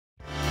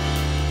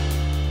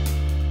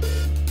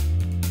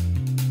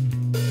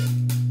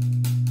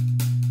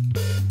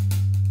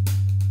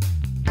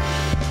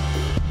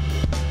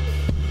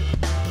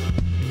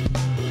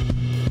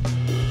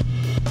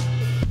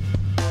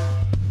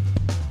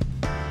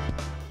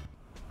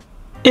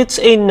It's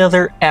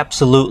another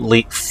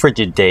absolutely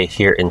frigid day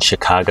here in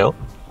Chicago,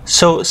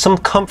 so some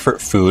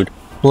comfort food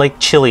like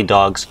chili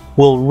dogs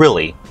will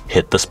really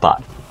hit the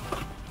spot.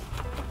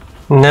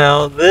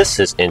 Now this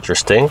is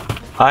interesting.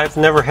 I've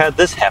never had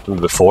this happen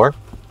before,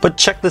 but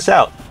check this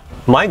out.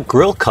 My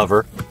grill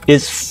cover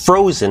is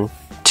frozen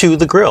to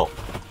the grill.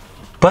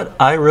 But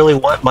I really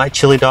want my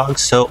chili dogs,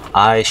 so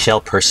I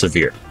shall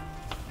persevere.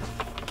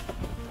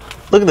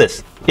 Look at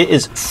this. It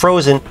is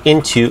frozen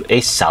into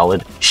a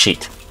solid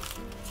sheet.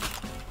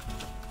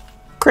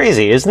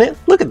 Crazy, isn't it?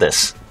 Look at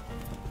this.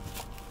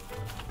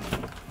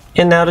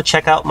 And now to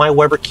check out my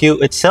Weber Q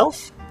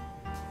itself.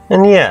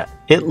 And yeah,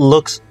 it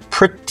looks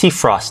pretty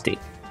frosty.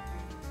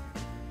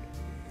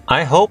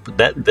 I hope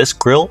that this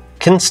grill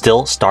can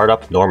still start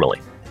up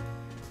normally.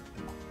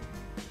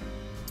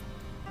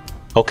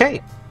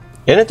 Okay,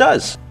 and it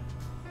does.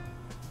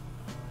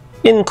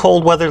 In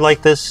cold weather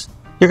like this,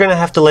 you're going to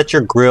have to let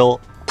your grill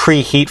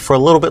preheat for a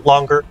little bit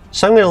longer,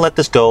 so I'm going to let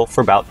this go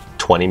for about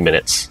 20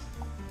 minutes.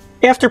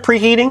 After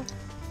preheating,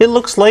 it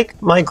looks like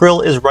my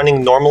grill is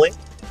running normally,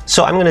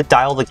 so I'm going to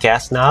dial the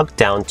gas knob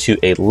down to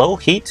a low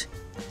heat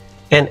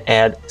and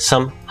add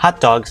some hot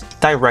dogs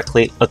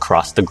directly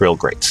across the grill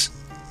grates.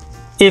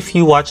 If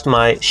you watched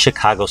my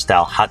Chicago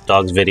style hot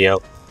dogs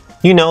video,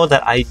 you know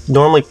that I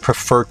normally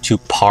prefer to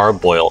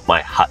parboil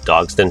my hot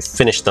dogs than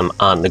finish them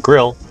on the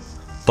grill,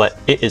 but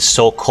it is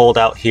so cold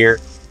out here,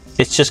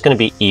 it's just going to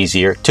be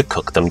easier to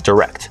cook them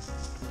direct.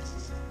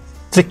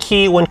 The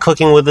key when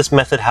cooking with this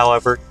method,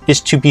 however,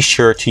 is to be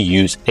sure to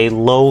use a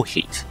low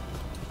heat.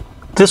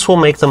 This will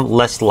make them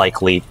less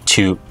likely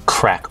to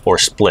crack or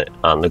split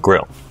on the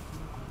grill.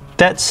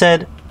 That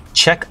said,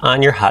 check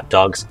on your hot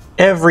dogs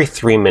every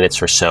 3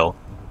 minutes or so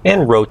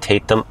and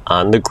rotate them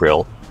on the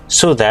grill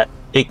so that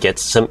it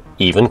gets some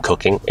even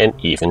cooking and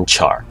even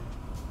char.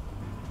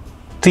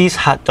 These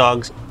hot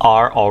dogs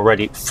are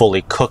already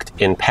fully cooked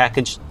and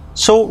packaged,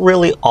 so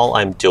really all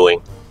I'm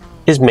doing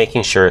is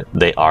making sure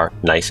they are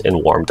nice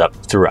and warmed up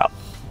throughout.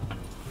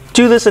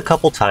 Do this a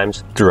couple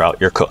times throughout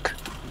your cook.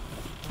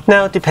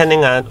 Now,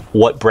 depending on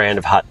what brand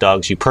of hot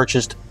dogs you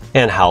purchased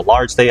and how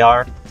large they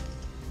are,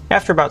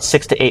 after about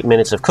 6 to 8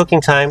 minutes of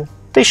cooking time,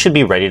 they should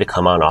be ready to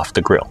come on off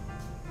the grill.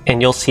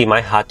 And you'll see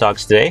my hot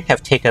dogs today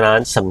have taken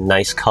on some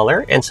nice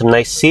color and some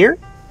nice sear,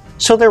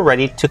 so they're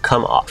ready to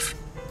come off.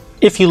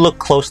 If you look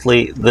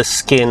closely, the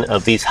skin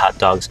of these hot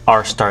dogs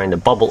are starting to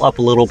bubble up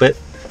a little bit,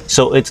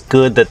 so it's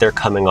good that they're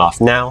coming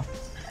off now.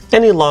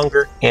 Any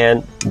longer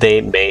and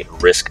they may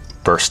risk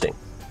bursting.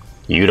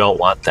 You don't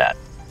want that.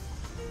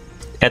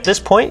 At this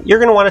point, you're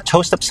going to want to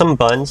toast up some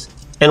buns,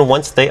 and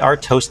once they are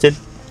toasted,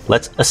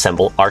 let's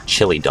assemble our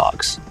chili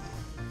dogs.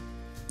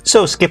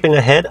 So skipping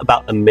ahead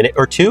about a minute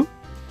or two,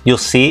 you'll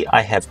see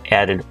I have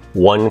added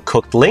one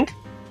cooked link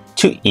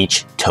to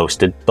each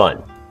toasted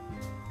bun.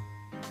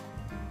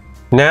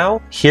 Now,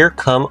 here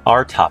come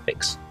our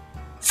toppings.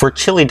 For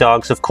chili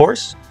dogs, of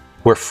course,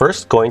 we're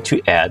first going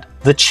to add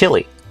the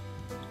chili.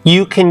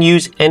 You can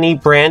use any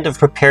brand of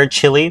prepared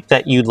chili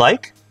that you'd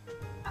like,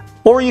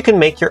 or you can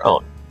make your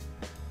own.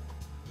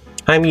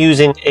 I'm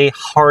using a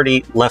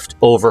hearty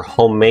leftover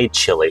homemade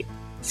chili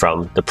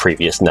from the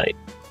previous night.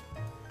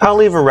 I'll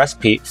leave a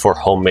recipe for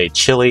homemade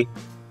chili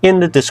in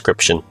the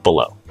description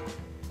below.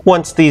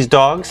 Once these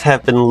dogs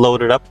have been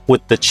loaded up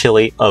with the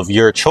chili of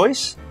your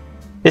choice,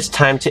 it's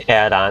time to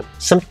add on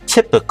some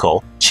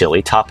typical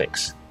chili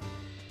toppings.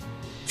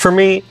 For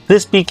me,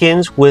 this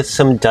begins with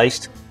some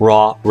diced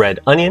raw red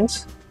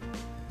onions.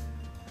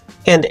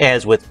 And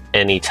as with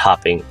any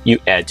topping you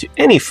add to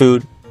any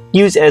food,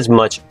 use as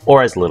much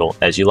or as little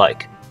as you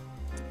like.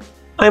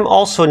 I'm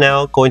also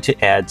now going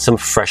to add some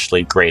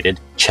freshly grated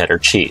cheddar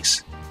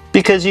cheese,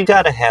 because you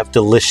gotta have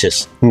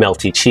delicious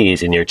melty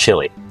cheese in your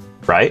chili,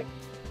 right?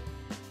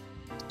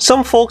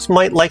 Some folks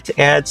might like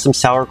to add some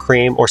sour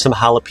cream or some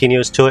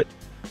jalapenos to it,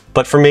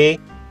 but for me,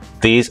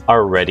 these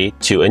are ready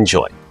to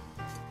enjoy.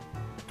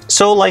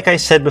 So like I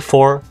said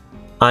before,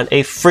 on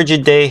a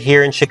frigid day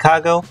here in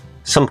Chicago,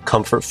 some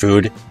comfort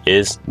food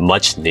is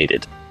much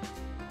needed.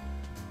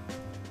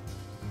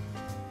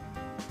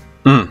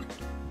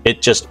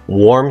 It just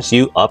warms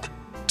you up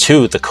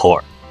to the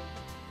core.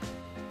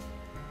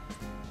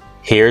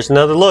 Here's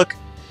another look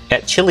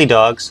at chili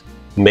dogs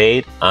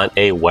made on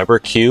a Weber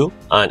Q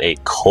on a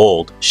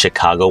cold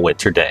Chicago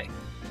winter day.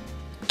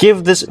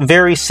 Give this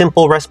very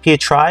simple recipe a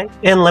try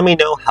and let me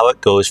know how it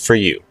goes for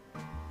you.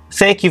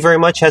 Thank you very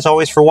much as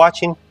always for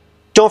watching.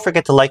 Don't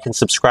forget to like and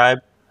subscribe.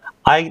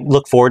 I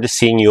look forward to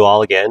seeing you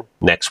all again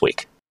next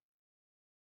week.